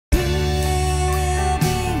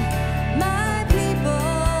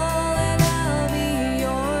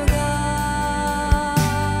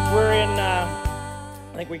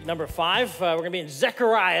week number 5. We're going to be in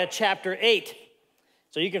Zechariah chapter 8.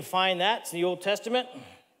 So you can find that. It's in the Old Testament.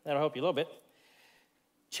 That'll help you a little bit.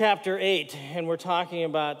 Chapter 8, and we're talking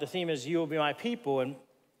about, the theme is, you will be my people. And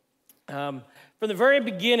from the very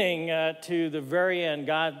beginning to the very end,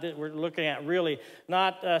 God, that we're looking at really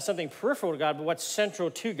not something peripheral to God, but what's central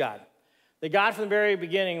to God. That God from the very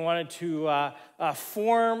beginning wanted to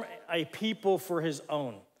form a people for his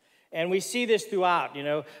own. And we see this throughout,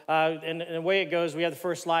 and the way it goes, we have the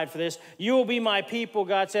first slide for this. You will be my people,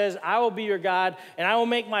 God says. I will be your God, and I will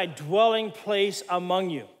make my dwelling place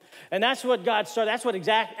among you. And that's what God started. That's what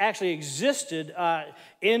actually existed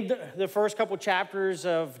in the first couple chapters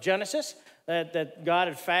of Genesis, that God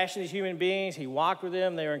had fashioned these human beings. He walked with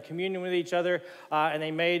them. They were in communion with each other, and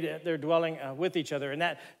they made their dwelling with each other. And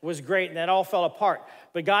that was great, and that all fell apart.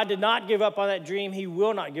 But God did not give up on that dream. He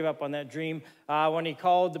will not give up on that dream. When he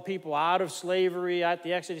called the people out of slavery at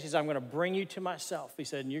the Exodus, he said, I'm going to bring you to myself. He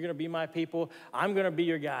said, and you're going to be my people. I'm going to be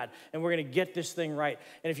your God, and we're going to get this thing right.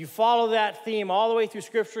 And if you follow that theme all the way through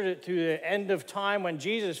Scripture to the end of time, when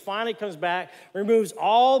Jesus finally comes back, removes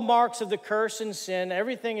all marks of the curse and sin,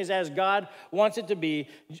 everything is as God wants it to be.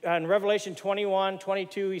 In Revelation 21,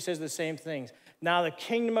 22, he says the same things. Now the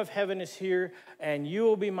kingdom of heaven is here, and you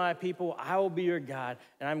will be my people. I will be your God,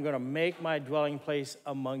 and I'm going to make my dwelling place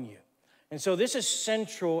among you. And so this is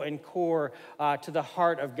central and core to the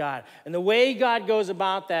heart of God. And the way God goes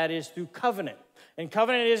about that is through covenant. And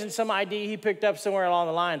covenant isn't some idea he picked up somewhere along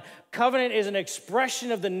the line. Covenant is an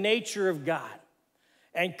expression of the nature of God.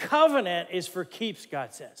 And covenant is for keeps,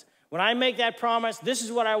 God says. When I make that promise, this is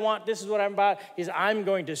what I want, this is what I'm about, is I'm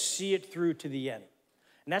going to see it through to the end.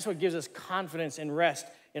 And that's what gives us confidence and rest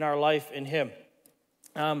in our life in him.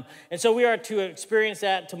 And so we are to experience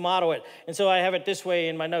that, to model it. And so I have it this way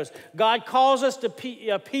in my notes. God calls us to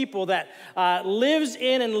people that lives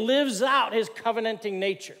in and lives out his covenanting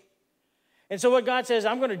nature. And so what God says,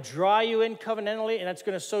 I'm going to draw you in covenantally, and that's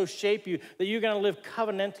going to so shape you that you're going to live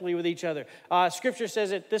covenantally with each other. Scripture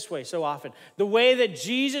says it this way so often. The way that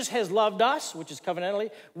Jesus has loved us, which is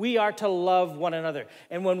covenantally, we are to love one another.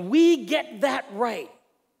 And when we get that right,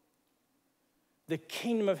 the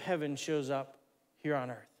kingdom of heaven shows up here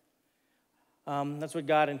on earth. That's what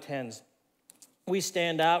God intends. We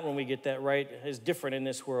stand out when we get that right. It's different in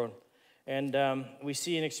this world. And we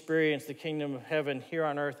see and experience the kingdom of heaven here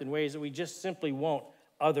on earth in ways that we just simply won't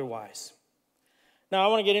otherwise. Now, I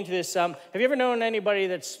want to get into this. Have you ever known anybody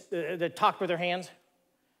that talked with their hands?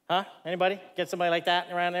 Huh? Anybody? Get somebody like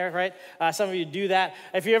that around there, right? Some of you do that.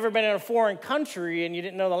 If you've ever been in a foreign country and you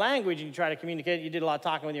didn't know the language and you try to communicate, you did a lot of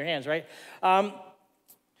talking with your hands, right?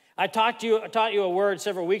 I taught you a word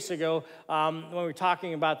several weeks ago when we were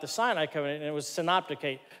talking about the Sinai covenant, and it was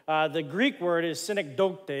synopticate. The Greek word is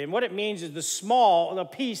synekdote, and what it means is the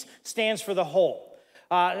piece stands for the whole.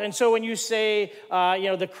 And so when you say,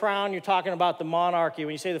 the crown, you're talking about the monarchy.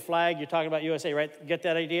 When you say the flag, you're talking about USA, right? Get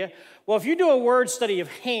that idea? Well, if you do a word study of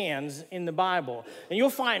hands in the Bible, and you'll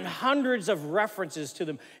find hundreds of references to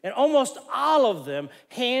them, and almost all of them,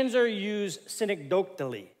 hands are used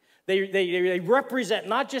synekdotally. They represent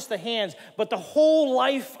not just the hands, but the whole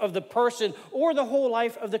life of the person or the whole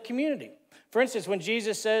life of the community. For instance, when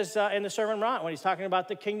Jesus says in the Sermon on the Mount, when he's talking about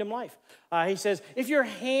the kingdom life, he says, if your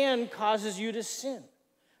hand causes you to sin.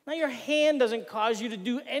 Now, your hand doesn't cause you to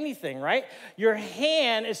do anything, right? Your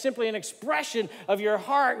hand is simply an expression of your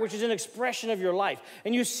heart, which is an expression of your life.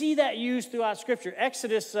 And you see that used throughout Scripture.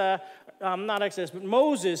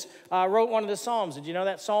 Moses wrote one of the Psalms. Did you know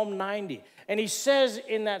that? Psalm 90. And he says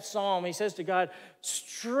in that psalm, he says to God,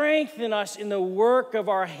 strengthen us in the work of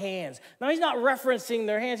our hands. Now, he's not referencing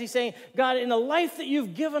their hands. He's saying, God, in the life that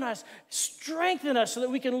you've given us, strengthen us so that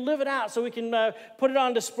we can live it out, so we can put it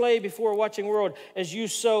on display before a watching world as you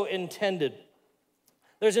so intended.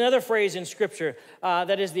 There's another phrase in Scripture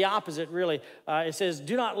that is the opposite, really. It says,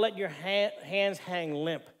 do not let your hands hang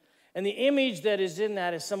limp. And the image that is in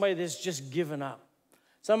that is somebody that's just given up.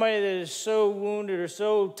 Somebody that is so wounded or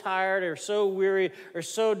so tired or so weary or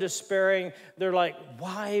so despairing, they're like,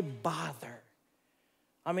 why bother?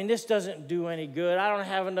 I mean, this doesn't do any good. I don't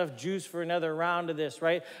have enough juice for another round of this,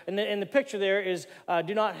 right? And the picture there is,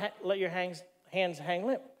 do not let your hands hang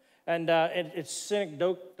limp. And it's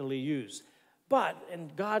synekdotally used. But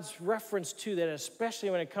in God's reference to that,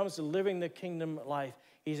 especially when it comes to living the kingdom life,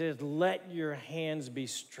 he says, let your hands be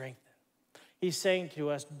strengthened. He's saying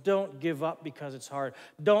to us, don't give up because it's hard.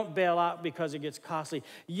 Don't bail out because it gets costly.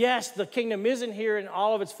 Yes, the kingdom isn't here in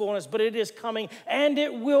all of its fullness, but it is coming, and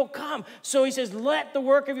it will come. So he says, let the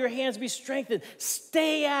work of your hands be strengthened.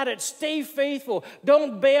 Stay at it. Stay faithful.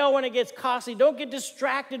 Don't bail when it gets costly. Don't get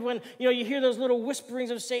distracted when you hear those little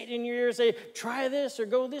whisperings of Satan in your ear say, try this or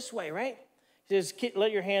go this way, right? He says,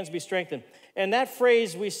 let your hands be strengthened. And that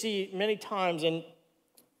phrase we see many times, and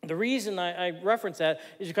the reason I reference that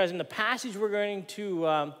is because in the passage we're going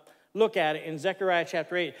to look at it in Zechariah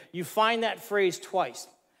chapter 8, you find that phrase twice.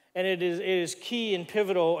 And it is key and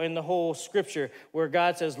pivotal in the whole scripture where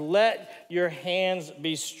God says, let your hands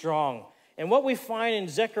be strong. And what we find in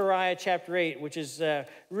Zechariah chapter 8, which is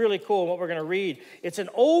really cool, and what we're going to read, it's an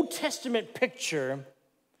Old Testament picture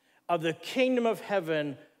of the kingdom of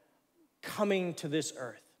heaven coming to this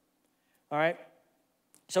earth. All right?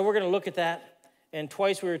 So we're going to look at that. And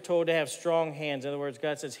twice we were told to have strong hands. In other words,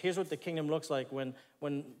 God says, here's what the kingdom looks like when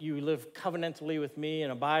you live covenantally with me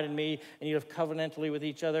and abide in me, and you live covenantally with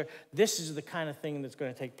each other. This is the kind of thing that's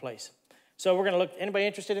going to take place. So we're going to look. Anybody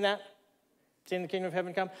interested in that? Seeing the kingdom of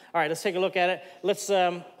heaven come? All right, let's take a look at it. Let's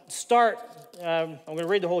start. I'm going to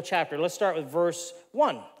read the whole chapter. Let's start with verse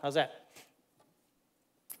 1. How's that?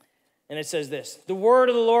 And it says this: the word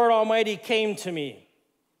of the Lord Almighty came to me.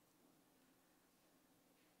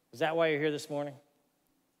 Is that why you're here this morning?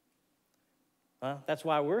 Well, that's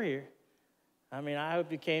why we're here. I mean, I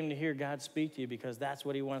hope you came to hear God speak to you because that's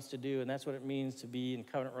what he wants to do, and that's what it means to be in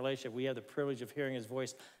covenant relationship. We have the privilege of hearing his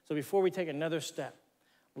voice. So before we take another step,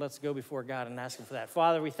 let's go before God and ask him for that.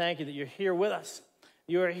 Father, we thank you that you're here with us.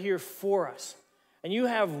 You are here for us. And you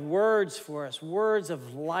have words for us, words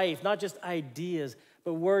of life, not just ideas,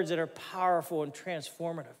 but words that are powerful and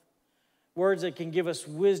transformative. Words that can give us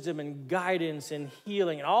wisdom and guidance and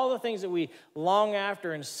healing and all the things that we long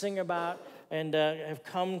after and sing about and have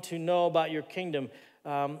come to know about your kingdom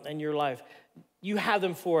and your life. You have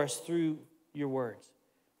them for us through your words,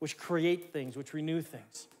 which create things, which renew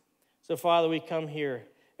things. So, Father, we come here.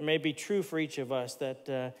 It may be true for each of us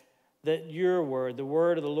that your word, the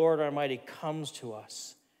word of the Lord Almighty, comes to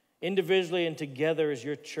us individually and together as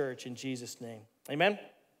your church in Jesus' name. Amen?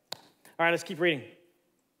 All right, let's keep reading.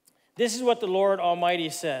 This is what the Lord Almighty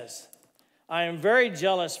says. I am very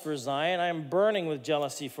jealous for Zion. I am burning with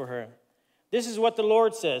jealousy for her. This is what the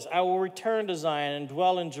Lord says. I will return to Zion and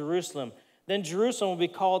dwell in Jerusalem. Then Jerusalem will be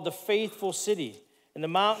called the faithful city, and the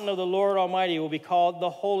mountain of the Lord Almighty will be called the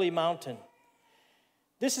holy mountain.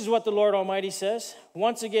 This is what the Lord Almighty says.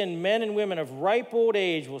 Once again, men and women of ripe old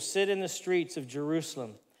age will sit in the streets of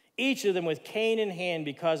Jerusalem, each of them with cane in hand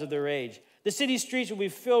because of their age. The city streets will be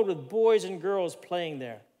filled with boys and girls playing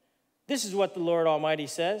there. This is what the Lord Almighty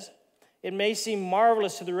says. It may seem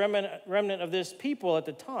marvelous to the remnant of this people at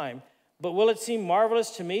the time, but will it seem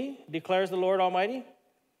marvelous to me, declares the Lord Almighty?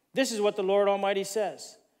 This is what the Lord Almighty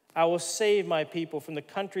says. I will save my people from the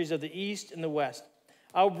countries of the east and the west.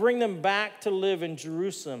 I will bring them back to live in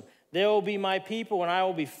Jerusalem. They will be my people, and I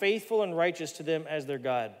will be faithful and righteous to them as their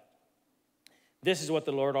God. This is what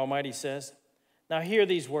the Lord Almighty says. Now hear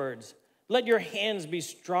these words. Let your hands be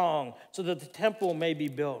strong so that the temple may be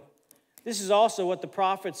built. This is also what the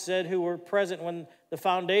prophets said who were present when the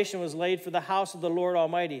foundation was laid for the house of the Lord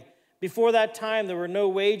Almighty. Before that time, there were no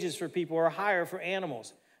wages for people or hire for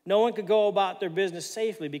animals. No one could go about their business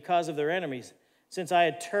safely because of their enemies, since I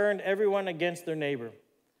had turned everyone against their neighbor.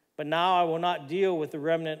 But now I will not deal with the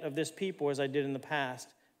remnant of this people as I did in the past,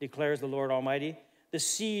 declares the Lord Almighty. The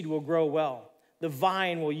seed will grow well. The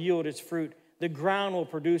vine will yield its fruit. The ground will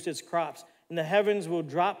produce its crops, and the heavens will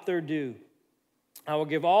drop their dew. I will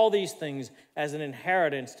give all these things as an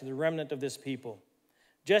inheritance to the remnant of this people.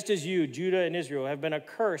 Just as you, Judah and Israel, have been a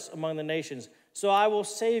curse among the nations, so I will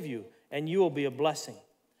save you, and you will be a blessing.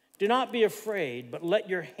 Do not be afraid, but let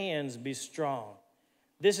your hands be strong.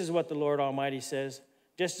 This is what the Lord Almighty says.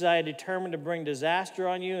 Just as I had determined to bring disaster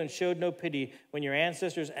on you and showed no pity when your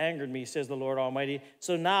ancestors angered me, says the Lord Almighty,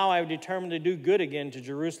 so now I have determined to do good again to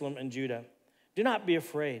Jerusalem and Judah. Do not be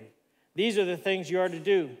afraid. These are the things you are to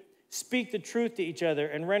do. Speak the truth to each other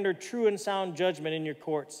and render true and sound judgment in your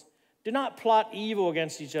courts. Do not plot evil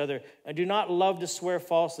against each other and do not love to swear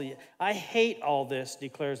falsely. I hate all this,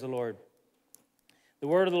 declares the Lord. The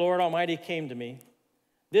word of the Lord Almighty came to me.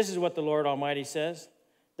 This is what the Lord Almighty says.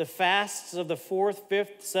 The fasts of the 4th,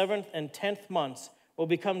 5th, 7th, and 10th months will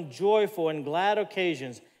become joyful and glad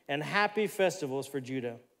occasions and happy festivals for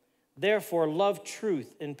Judah. Therefore, love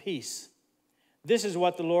truth and peace. This is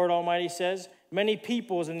what the Lord Almighty says. Many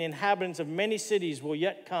peoples and the inhabitants of many cities will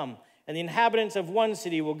yet come, and the inhabitants of one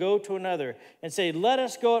city will go to another and say, let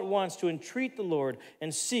us go at once to entreat the Lord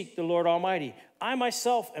and seek the Lord Almighty. I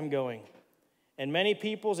myself am going. and many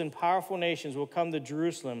peoples and powerful nations will come to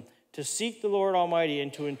Jerusalem to seek the Lord Almighty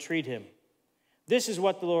and to entreat him. This is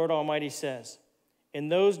what the Lord Almighty says. In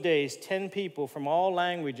those days, 10 people from all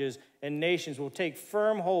languages and nations will take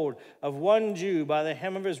firm hold of one Jew by the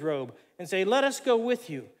hem of his robe and say, let us go with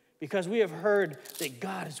you, because we have heard that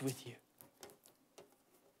God is with you.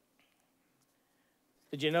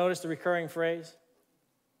 Did you notice the recurring phrase?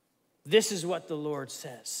 This is what the Lord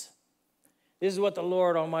says. This is what the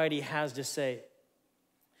Lord Almighty has to say.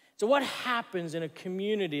 So what happens in a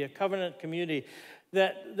community, a covenant community,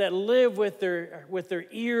 that live with their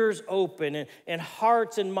ears open and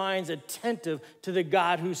hearts and minds attentive to the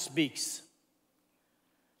God who speaks?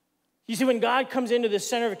 You see, when God comes into the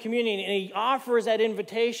center of a community and he offers that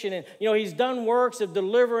invitation, and he's done works of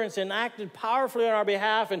deliverance and acted powerfully on our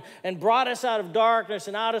behalf and brought us out of darkness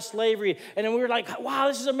and out of slavery, and then we were like, wow,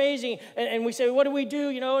 this is amazing, and we say, what do we do?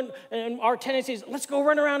 And our tendency is, let's go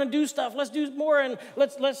run around and do stuff, let's do more, and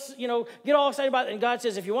let's get all excited about it. And God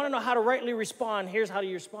says, if you want to know how to rightly respond, here's how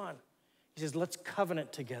you respond. He says, let's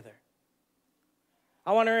covenant together.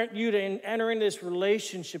 I want you to enter into this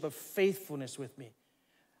relationship of faithfulness with me.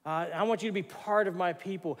 I want you to be part of my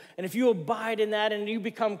people. And if you abide in that and you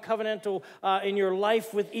become covenantal in your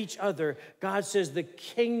life with each other, God says the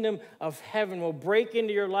kingdom of heaven will break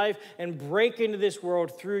into your life and break into this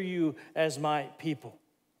world through you as my people.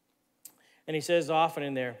 And he says often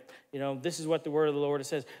in there, this is what the word of the Lord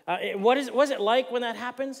says. What's it like when that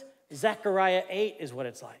happens? Zechariah 8 is what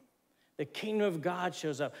it's like. The kingdom of God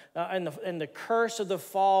shows up. And the curse of the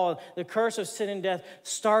fall, the curse of sin and death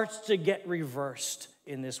starts to get reversed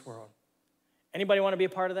in this world. Anybody want to be a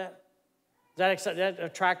part of that? Is that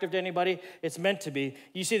attractive to anybody? It's meant to be.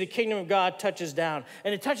 You see, the kingdom of God touches down.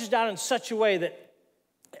 And it touches down in such a way that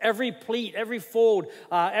every pleat, every fold,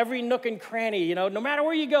 every nook and cranny, no matter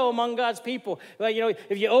where you go among God's people,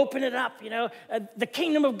 if you open it up, the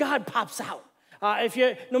kingdom of God pops out.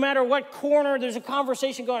 No matter what corner there's a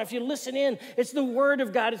conversation going, if you listen in, it's the word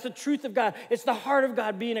of God, it's the truth of God, it's the heart of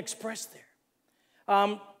God being expressed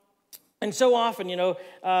there. And so often, you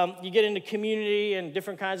get into community and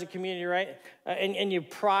different kinds of community, right? And you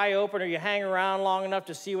pry open or you hang around long enough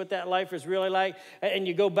to see what that life is really like. And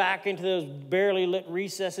you go back into those barely lit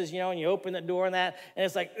recesses, and you open the door and that. And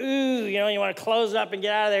it's like, ooh, you want to close it up and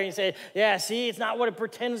get out of there. And you say, yeah, see, it's not what it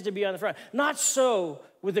pretends to be on the front. Not so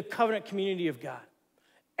with the covenant community of God.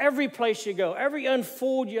 Every place you go, every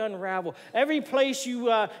unfold you unravel, every place you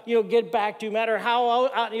get back to, no matter how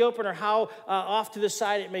out in the open or how off to the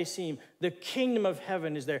side it may seem, the kingdom of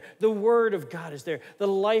heaven is there. The word of God is there. The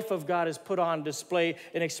life of God is put on display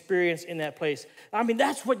and experience in that place. I mean,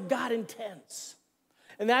 that's what God intends.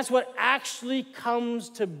 And that's what actually comes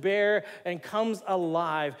to bear and comes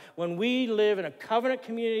alive when we live in a covenant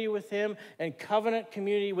community with him and covenant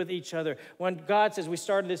community with each other. When God says, we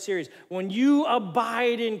started this series, when you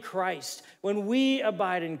abide in Christ, when we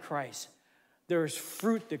abide in Christ, there's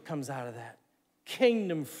fruit that comes out of that.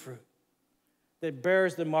 Kingdom fruit that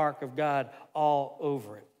bears the mark of God all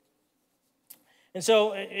over it. And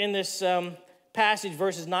so in this passage,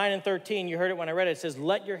 verses 9 and 13, you heard it when I read it, it says,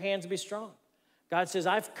 let your hands be strong. God says,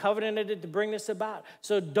 I've covenanted to bring this about.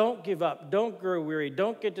 So don't give up. Don't grow weary.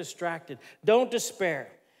 Don't get distracted. Don't despair.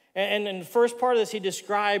 And in the first part of this, he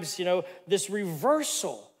describes, this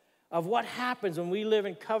reversal of what happens when we live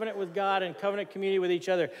in covenant with God and covenant community with each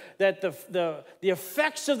other, that the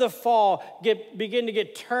effects of the fall begin to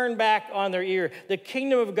get turned back on their ear. The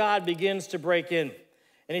kingdom of God begins to break in.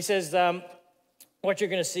 And he says, what you're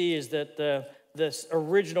going to see is that this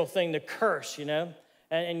original thing, the curse,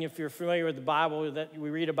 and if you're familiar with the Bible, that we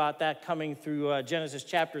read about that coming through Genesis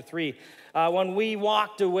chapter 3. When we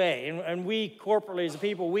walked away, and we corporately as a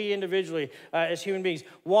people, we individually as human beings,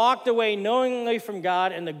 walked away knowingly from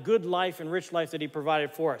God and the good life and rich life that he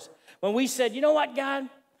provided for us. When we said, you know what, God?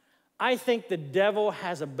 I think the devil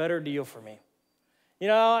has a better deal for me. Isn't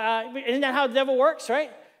that how the devil works,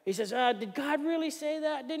 right? He says, did God really say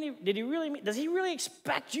that? Does he really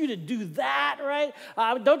expect you to do that, right?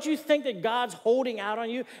 Don't you think that God's holding out on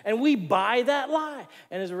you? And we buy that lie.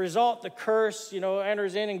 And as a result, the curse,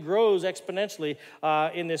 enters in and grows exponentially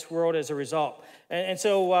in this world as a result. And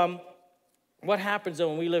so what happens, though,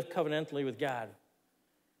 when we live covenantally with God,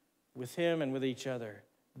 with him and with each other?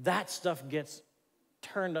 That stuff gets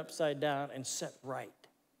turned upside down and set right.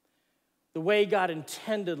 The way God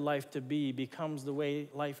intended life to be becomes the way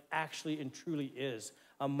life actually and truly is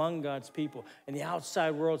among God's people. And the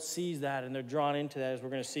outside world sees that, and they're drawn into that, as we're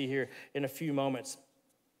going to see here in a few moments.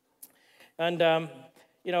 And,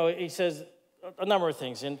 he says a number of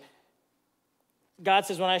things. And God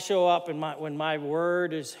says, when I show up and when my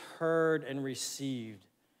word is heard and received,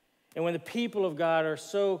 And when the people of God are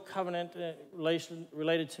so covenant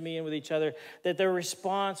related to me and with each other, that their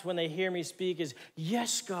response when they hear me speak is,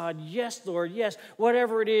 yes, God, yes, Lord, yes,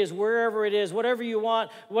 whatever it is, wherever it is, whatever you want,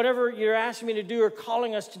 whatever you're asking me to do or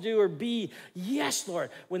calling us to do or be, yes, Lord.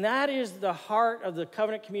 When that is the heart of the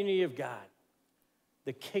covenant community of God,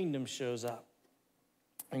 the kingdom shows up.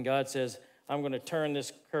 And God says, I'm going to turn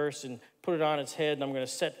this curse and put it on its head, and I'm going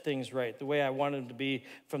to set things right the way I wanted them to be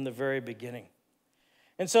from the very beginning.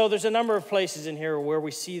 And so there's a number of places in here where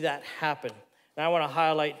we see that happen. And I want to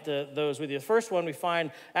highlight those with you. The first one we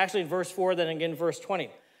find actually in verse 4, then again in verse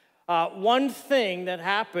 20. One thing that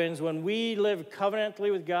happens when we live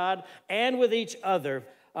covenantally with God and with each other,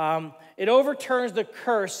 it overturns the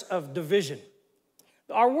curse of division.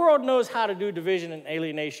 Our world knows how to do division and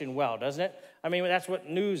alienation well, doesn't it? I mean, that's what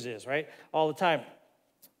news is, right? All the time.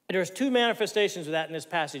 There's two manifestations of that in this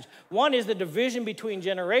passage. One is the division between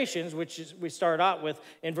generations, which we start out with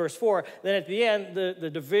in verse 4. Then at the end, the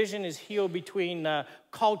division is healed between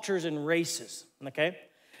cultures and races, okay?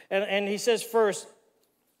 And he says first,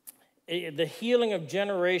 the healing of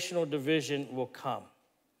generational division will come.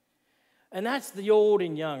 And that's the old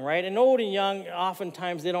and young, right? And old and young,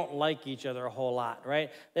 oftentimes, they don't like each other a whole lot, right?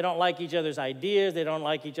 They don't like each other's ideas. They don't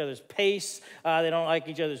like each other's pace. They don't like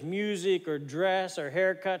each other's music or dress or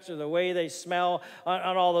haircuts or the way they smell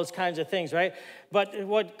on all those kinds of things, right? But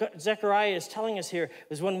what Zechariah is telling us here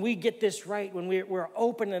is when we get this right, when we're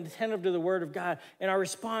open and attentive to the word of God, and our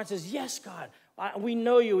response is, yes, God, we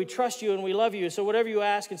know you, we trust you, and we love you. So whatever you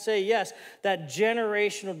ask and say yes, that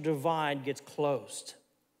generational divide gets closed.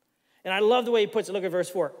 And I love the way he puts it. Look at verse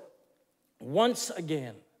 4. Once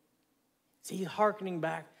again. See, hearkening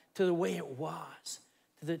back to the way it was,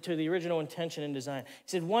 to the original intention and design. He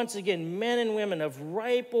said, once again, men and women of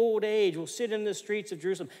ripe old age will sit in the streets of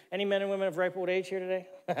Jerusalem. Any men and women of ripe old age here today?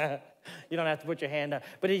 You don't have to put your hand up.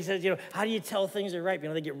 But he says, how do you tell things are ripe?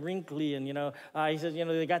 They get wrinkly and, he says,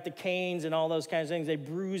 they got the canes and all those kinds of things. They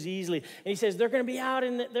bruise easily. And he says, they're going to be out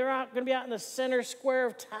in the center square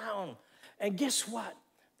of town. And guess what?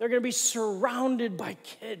 They're going to be surrounded by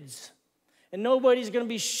kids. And nobody's going to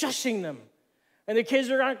be shushing them. And the kids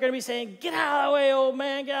aren't going to be saying, get out of the way, old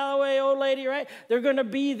man, get out of the way, old lady, right? They're going to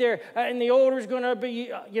be there. And the older is going to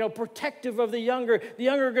be, protective of the younger. The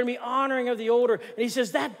younger are going to be honoring of the older. And he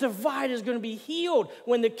says that divide is going to be healed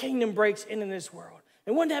when the kingdom breaks in this world.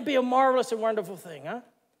 And wouldn't that be a marvelous and wonderful thing, huh?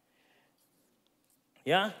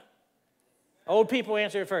 Yeah? Old people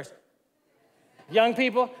answer it first. Young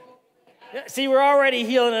people? See, we're already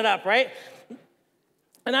healing it up, right?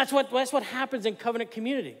 And that's what happens in covenant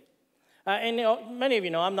community. And many of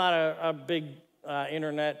you know I'm not a big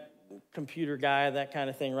internet computer guy, that kind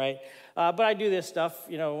of thing, right? But I do this stuff,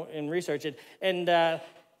 in research. And the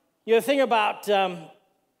thing about the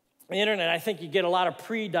internet, I think you get a lot of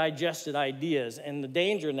pre-digested ideas. And the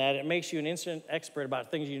danger in that, it makes you an instant expert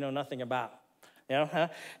about things you know nothing about.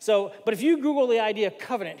 So, but if you Google the idea of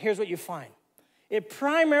covenant, here's what you find. It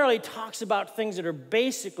primarily talks about things that are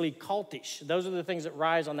basically cultish. Those are the things that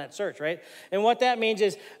rise on that search, right? And what that means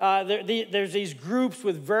is there's these groups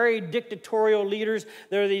with very dictatorial leaders.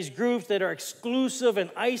 There are these groups that are exclusive and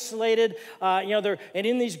isolated. And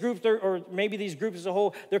in these groups, or maybe these groups as a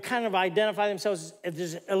whole, they're kind of identify themselves as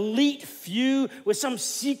this elite few with some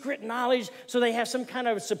secret knowledge, so they have some kind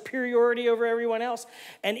of superiority over everyone else.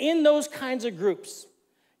 And in those kinds of groups,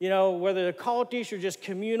 whether they're cultish or just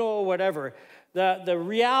communal or whatever, the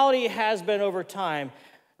reality has been over time,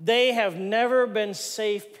 they have never been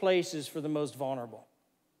safe places for the most vulnerable.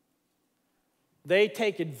 They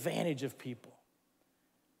take advantage of people,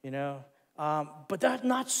 but that's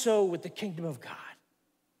not so with the kingdom of God.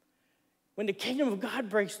 When the kingdom of God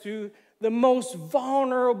breaks through, the most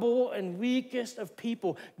vulnerable and weakest of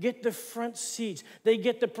people get the front seats. They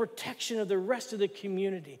get the protection of the rest of the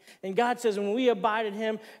community. And God says when we abide in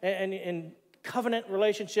him and covenant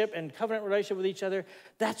relationship with each other,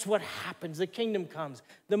 that's what happens. The kingdom comes.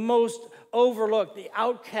 The most overlooked, the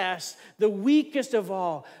outcasts, the weakest of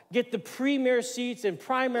all get the premier seats and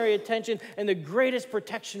primary attention and the greatest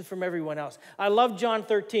protection from everyone else. I love John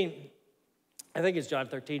 13. I think it's John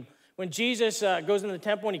 13. When Jesus goes into the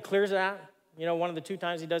temple and he clears it out, one of the two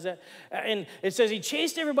times he does that. And it says he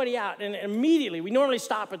chased everybody out. And immediately, we normally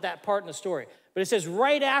stop at that part in the story. But it says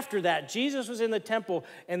right after that, Jesus was in the temple,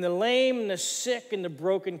 and the lame and the sick and the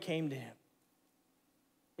broken came to him.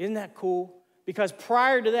 Isn't that cool? Because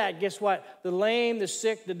prior to that, guess what? The lame, the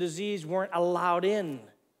sick, the diseased weren't allowed in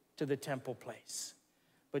to the temple place.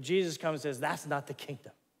 But Jesus comes and says, that's not the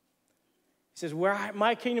kingdom. He says, where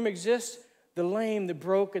my kingdom exists, the lame, the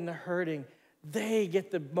broken, the hurting, they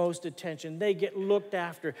get the most attention. They get looked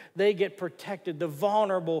after. They get protected. The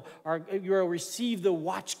vulnerable will receive the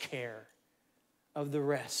watch care of the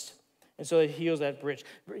rest. And so it heals that bridge,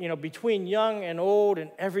 between young and old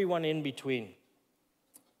and everyone in between.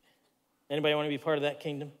 Anybody want to be part of that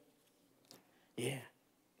kingdom? Yeah,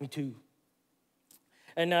 me too.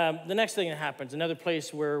 And the next thing that happens, another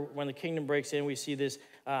place where when the kingdom breaks in, we see this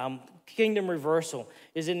kingdom reversal,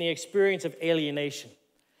 is in the experience of alienation.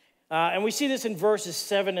 And we see this in verses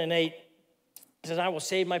 7 and 8. He says, I will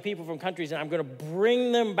save my people from countries, and I'm going to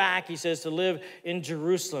bring them back, he says, to live in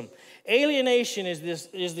Jerusalem. Alienation is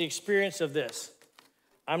the experience of this.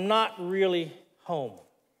 I'm not really home.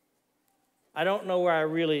 I don't know where I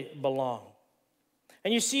really belong.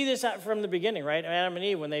 And you see this from the beginning, right? Adam and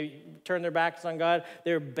Eve, when they turned their backs on God,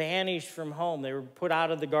 they were banished from home. They were put out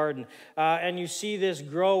of the garden. And you see this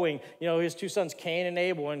growing. His two sons, Cain and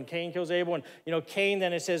Abel, and Cain kills Abel. And, Cain,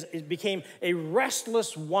 then it says, it became a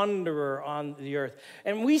restless wanderer on the earth.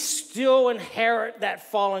 And we still inherit that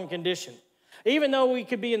fallen condition. Even though we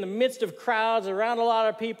could be in the midst of crowds, around a lot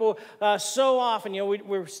of people, so often,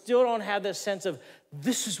 we still don't have this sense of,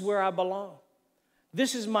 this is where I belong.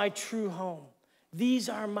 This is my true home. These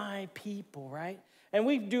are my people, right? And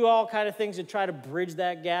we do all kind of things to try to bridge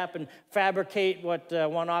that gap and fabricate what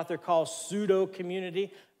one author calls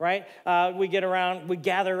pseudo-community, right? We gather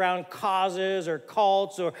around causes or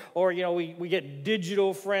cults, or we get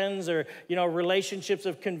digital friends or, relationships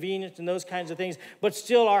of convenience and those kinds of things. But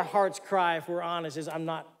still our heart's cry, if we're honest, is I'm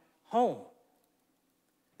not home.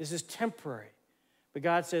 This is temporary. But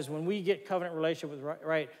God says when we get covenant relationship with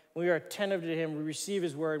right, when we are attentive to him, we receive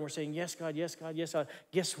his word, and we're saying, yes, God, yes, God, yes, God.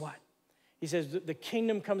 Guess what? He says the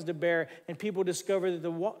kingdom comes to bear, and people discover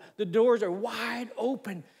that the doors are wide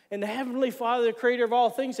open. And the Heavenly Father, the creator of all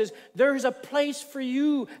things, says, there's a place for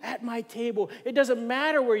you at my table. It doesn't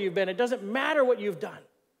matter where you've been. It doesn't matter what you've done.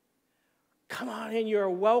 Come on in. You're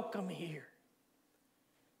welcome here.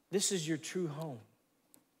 This is your true home.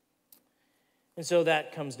 And so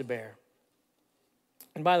that comes to bear.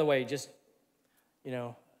 And by the way, just,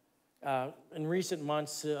 in recent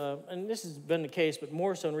months, and this has been the case, but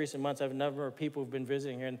more so in recent months, I have a number of people who've been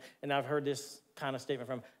visiting here, and I've heard this kind of statement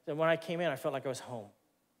from them. When I came in, I felt like I was home.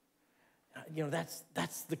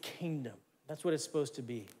 That's the kingdom. That's what it's supposed to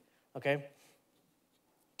be, okay?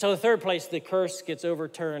 So the third place the curse gets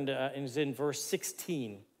overturned is in verse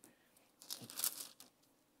 16.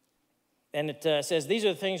 And it says, these are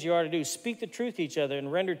the things you are to do. Speak the truth to each other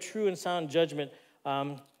and render true and sound judgment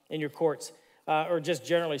in your courts, or just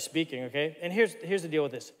generally speaking, okay? And here's the deal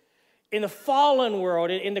with this. In the fallen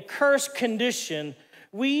world, in the cursed condition,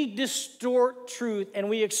 we distort truth and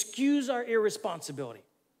we excuse our irresponsibility.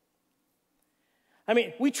 I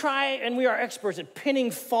mean, we try and we are experts at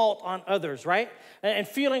pinning fault on others, right? And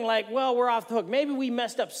feeling like, well, we're off the hook. Maybe we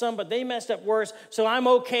messed up some, but they messed up worse, so I'm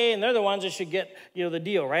okay, and they're the ones that should get, the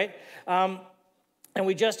deal, right? And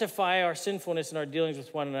we justify our sinfulness in our dealings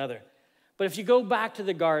with one another. But if you go back to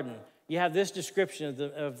the garden, you have this description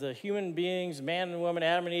of the human beings, man and woman,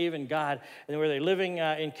 Adam and Eve, and God, and where they're living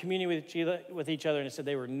in communion with each other, and it said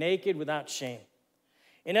they were naked without shame.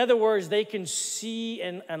 In other words, they can see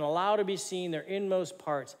and allow to be seen their inmost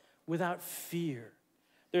parts without fear.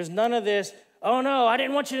 There's none of this, oh no, I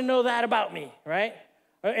didn't want you to know that about me, right?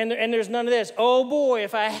 And there's none of this, oh boy,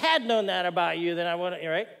 if I had known that about you, then I wouldn't,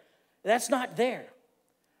 right? That's not there.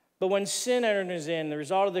 But when sin enters in, the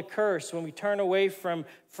result of the curse, when we turn away from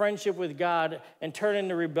friendship with God and turn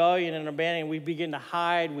into rebellion and abandonment, we begin to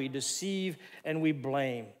hide, we deceive, and we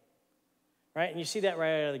blame. Right? And you see that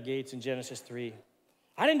right out of the gates in Genesis 3.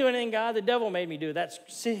 I didn't do anything, God. The devil made me do it. That's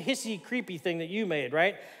hissy, creepy thing that you made,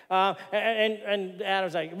 right? And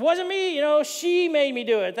Adam's like, it wasn't me, she made me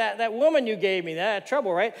do it. That woman you gave me, that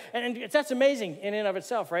trouble, right? And that's amazing in and of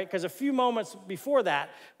itself, right? Because a few moments before that,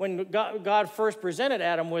 when God first presented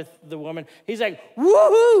Adam with the woman, he's like,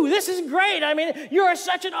 woohoo, this is great. I mean, you are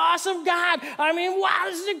such an awesome God. I mean, wow,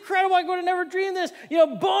 this is incredible. I could have never dreamed this.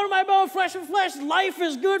 Bone of my bone, flesh of flesh. Life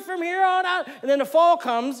is good from here on out. And then the fall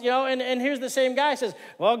comes, and here's the same guy says,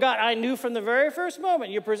 well, God, I knew from the very first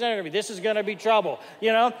moment you presented to me, this is going to be trouble.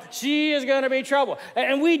 She is going to be trouble.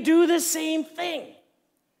 And we do the same thing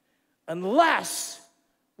unless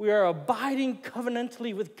we are abiding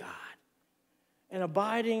covenantally with God and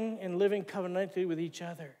abiding and living covenantally with each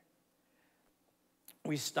other.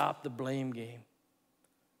 We stop the blame game.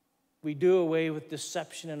 We do away with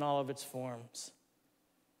deception in all of its forms.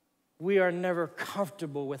 We are never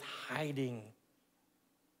comfortable with hiding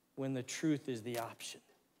when the truth is the option.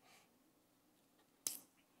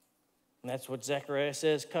 And that's what Zechariah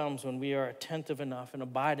says comes when we are attentive enough and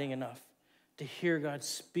abiding enough to hear God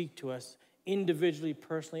speak to us individually,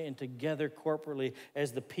 personally, and together corporately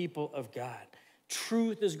as the people of God.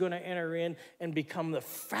 Truth is going to enter in and become the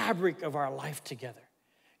fabric of our life together.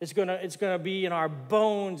 It's going to be in our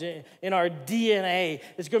bones, in our DNA.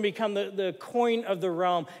 It's going to become the coin of the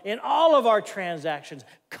realm in all of our transactions,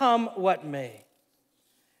 come what may.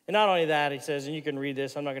 And not only that, he says, and you can read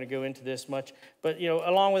this, I'm not going to go into this much, but,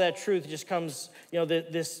 along with that truth just comes,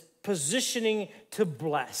 this positioning to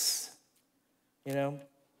bless,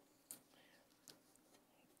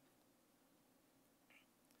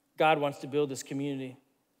 God wants to build this community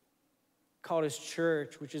called his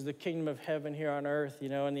church, which is the kingdom of heaven here on earth,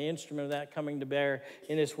 and the instrument of that coming to bear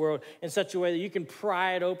in this world in such a way that you can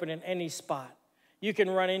pry it open in any spot. You can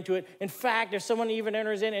run into it. In fact, if someone even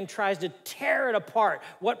enters in and tries to tear it apart,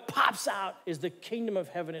 what pops out is the kingdom of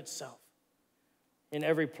heaven itself in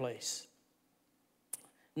every place.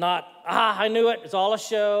 Not, I knew it, it's all a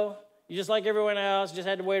show. You're just like everyone else, you just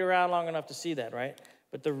had to wait around long enough to see that, right?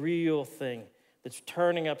 But the real thing that's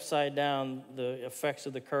turning upside down the effects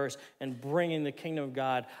of the curse and bringing the kingdom of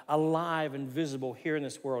God alive and visible here in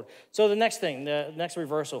this world. So the next thing, the next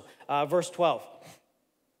reversal, verse 12.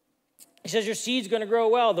 He says, your seed's going to grow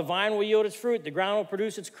well. The vine will yield its fruit. The ground will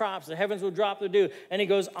produce its crops. The heavens will drop their dew. And he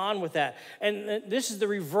goes on with that. And this is the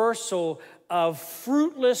reversal of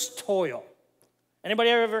fruitless toil. Anybody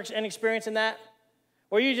ever any experience in that?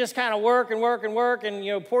 Where you just kind of work and work and work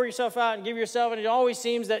and, pour yourself out and give yourself. And it always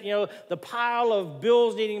seems that, the pile of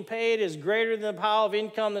bills needing paid is greater than the pile of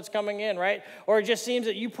income that's coming in, right? Or it just seems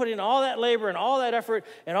that you put in all that labor and all that effort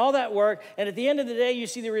and all that work. And at the end of the day, you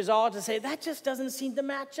see the results and say, that just doesn't seem to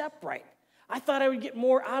match up right. I thought I would get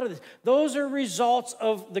more out of this. Those are results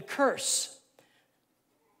of the curse.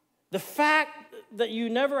 The fact that you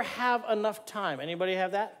never have enough time. Anybody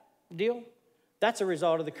have that deal? That's a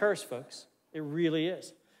result of the curse, folks. It really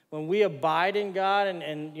is. When we abide in God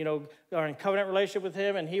and are in covenant relationship with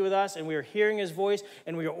him and he with us, and we are hearing his voice,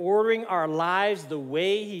 and we are ordering our lives the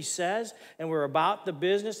way he says, and we're about the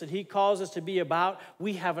business that he calls us to be about,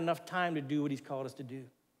 we have enough time to do what he's called us to do.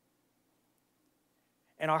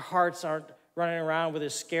 And our hearts aren't running around with a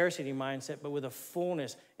scarcity mindset, but with a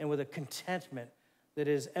fullness and with a contentment that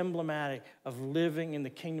is emblematic of living in the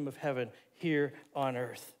kingdom of heaven here on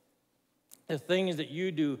earth. The things that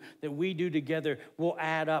you do, that we do together, will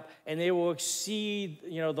add up, and they will exceed,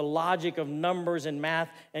 the logic of numbers and math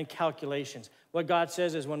and calculations. What God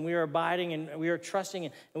says is when we are abiding and we are trusting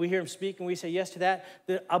and we hear him speak and we say yes to that,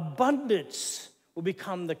 the abundance will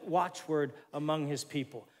become the watchword among his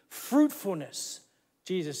people. Fruitfulness,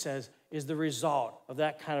 Jesus says, is the result of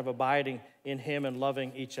that kind of abiding in him and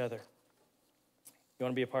loving each other. You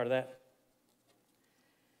want to be a part of that?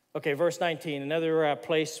 Okay, verse 19, another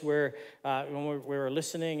place where when we're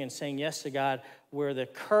listening and saying yes to God, where the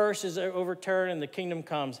curse is overturned and the kingdom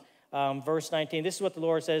comes. Verse 19, this is what the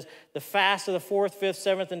Lord says, the fast of the 4th, 5th,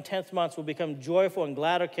 7th, and 10th months will become joyful and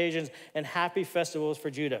glad occasions and happy festivals for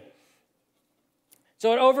Judah.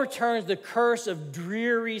 So it overturns the curse of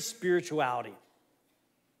dreary spirituality.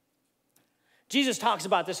 Jesus talks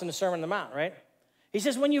about this in the Sermon on the Mount, right? He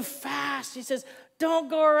says, when you fast, he says, don't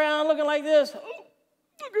go around looking like this. Oh,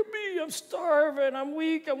 look at me, I'm starving, I'm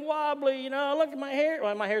weak, I'm wobbly, look at my hair.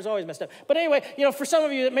 Well, my hair's always messed up. But anyway, for some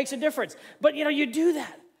of you, it makes a difference. But, you do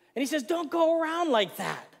that. And he says, don't go around like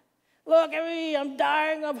that. Look at me, I'm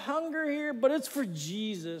dying of hunger here, but it's for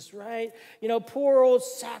Jesus, right? Poor old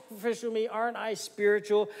sacrificial me, aren't I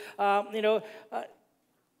spiritual?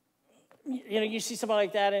 You see somebody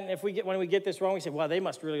like that, and when we get this wrong, we say, well, they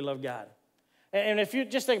must really love God. And if you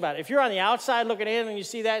just think about it, if you're on the outside looking in and you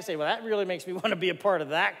see that, you say, well, that really makes me want to be a part of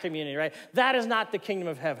that community, right? That is not the kingdom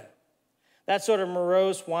of heaven. That sort of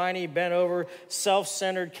morose, whiny, bent over,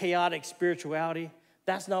 self-centered, chaotic spirituality,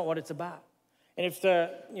 that's not what it's about. And if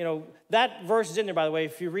that verse is in there, by the way,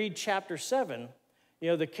 if you read chapter 7,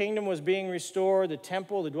 the kingdom was being restored, the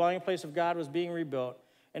temple, the dwelling place of God was being rebuilt,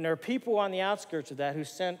 and there are people on the outskirts of that who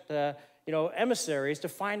sent emissaries to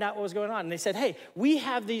find out what was going on. And they said, hey, we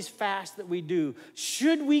have these fasts that we do.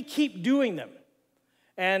 Should we keep doing them?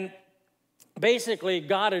 And basically,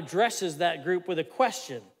 God addresses that group with a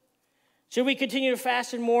question. Should we continue to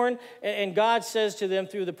fast and mourn? And God says to them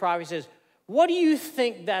through the prophet, he says, what do you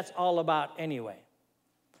think that's all about anyway?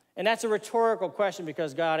 And that's a rhetorical question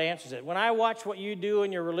because God answers it. When I watch what you do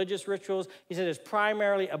in your religious rituals, he said, it's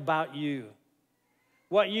primarily about you.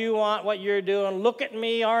 What you want, what you're doing, look at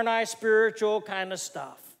me, aren't I spiritual kind of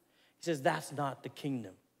stuff. He says, that's not the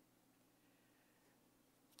kingdom.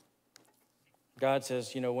 God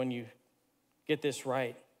says, when you get this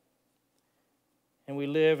right, and we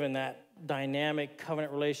live in that dynamic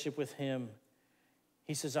covenant relationship with him,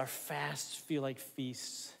 he says our fasts feel like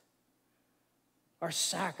feasts. our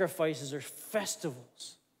sacrifices, our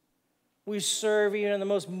festivals. We serve even in the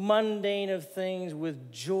most mundane of things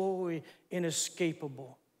with joy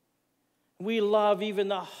inescapable. We love even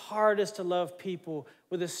the hardest to love people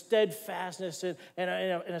with a steadfastness and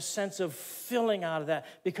a sense of filling out of that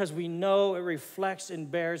because we know it reflects and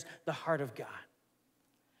bears the heart of God.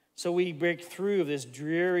 So we break through this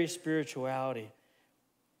dreary spirituality.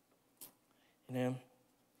 You know?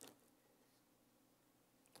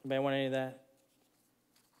 Anybody want any of that?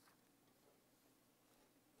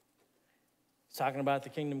 He's talking about the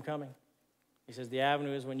kingdom coming. He says, the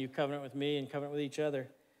avenue is when you covenant with me and covenant with each other.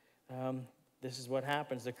 This is what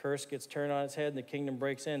happens. The curse gets turned on its head and the kingdom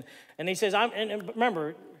breaks in. And he says, and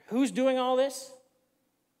remember, who's doing all this?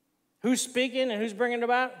 Who's speaking and who's bringing it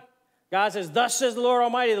about? God says, thus says the Lord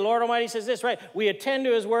Almighty. The Lord Almighty says this, right? We attend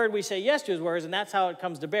to his word. We say yes to his words, and that's how it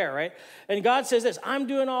comes to bear, right? And God says this, I'm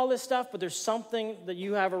doing all this stuff, but there's something that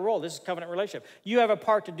you have a role. This is covenant relationship. You have a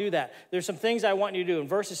part to do that. There's some things I want you to do. In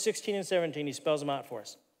verses 16 and 17, he spells them out for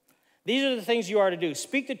us. These are the things you are to do.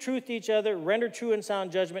 Speak the truth to each other. Render true and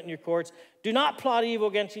sound judgment in your courts. Do not plot evil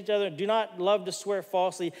against each other. Do not love to swear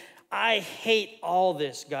falsely. I hate all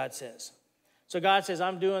this, God says. So God says,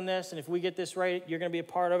 I'm doing this, and if we get this right, you're going to be a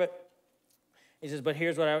part of it. He says, but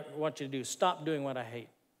here's what I want you to do. Stop doing what I hate.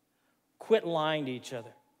 Quit lying to each other.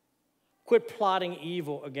 Quit plotting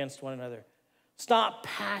evil against one another. Stop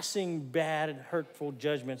passing bad and hurtful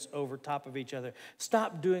judgments over top of each other.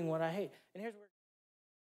 Stop doing what I hate. And here's where